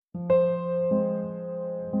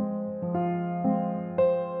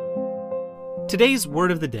Today's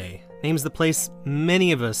word of the day names the place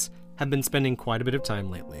many of us have been spending quite a bit of time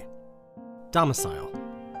lately. Domicile.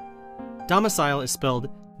 Domicile is spelled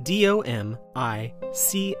D-O-M-I-C-I-L-E.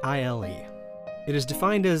 It is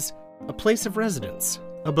defined as a place of residence,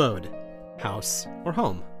 abode, house, or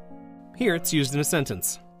home. Here it's used in a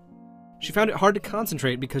sentence. She found it hard to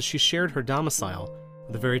concentrate because she shared her domicile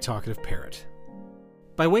with a very talkative parrot.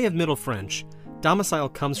 By way of Middle French, domicile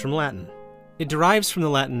comes from Latin. It derives from the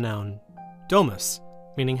Latin noun domus,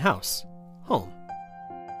 meaning house, home.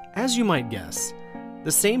 As you might guess,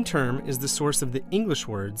 the same term is the source of the English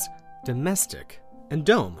words domestic and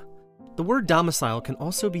dome. The word domicile can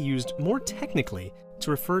also be used more technically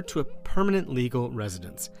to refer to a permanent legal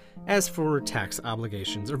residence, as for tax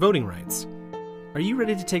obligations or voting rights. Are you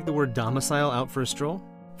ready to take the word domicile out for a stroll?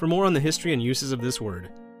 For more on the history and uses of this word,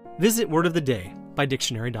 visit Word of the Day by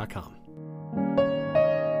Dictionary.com.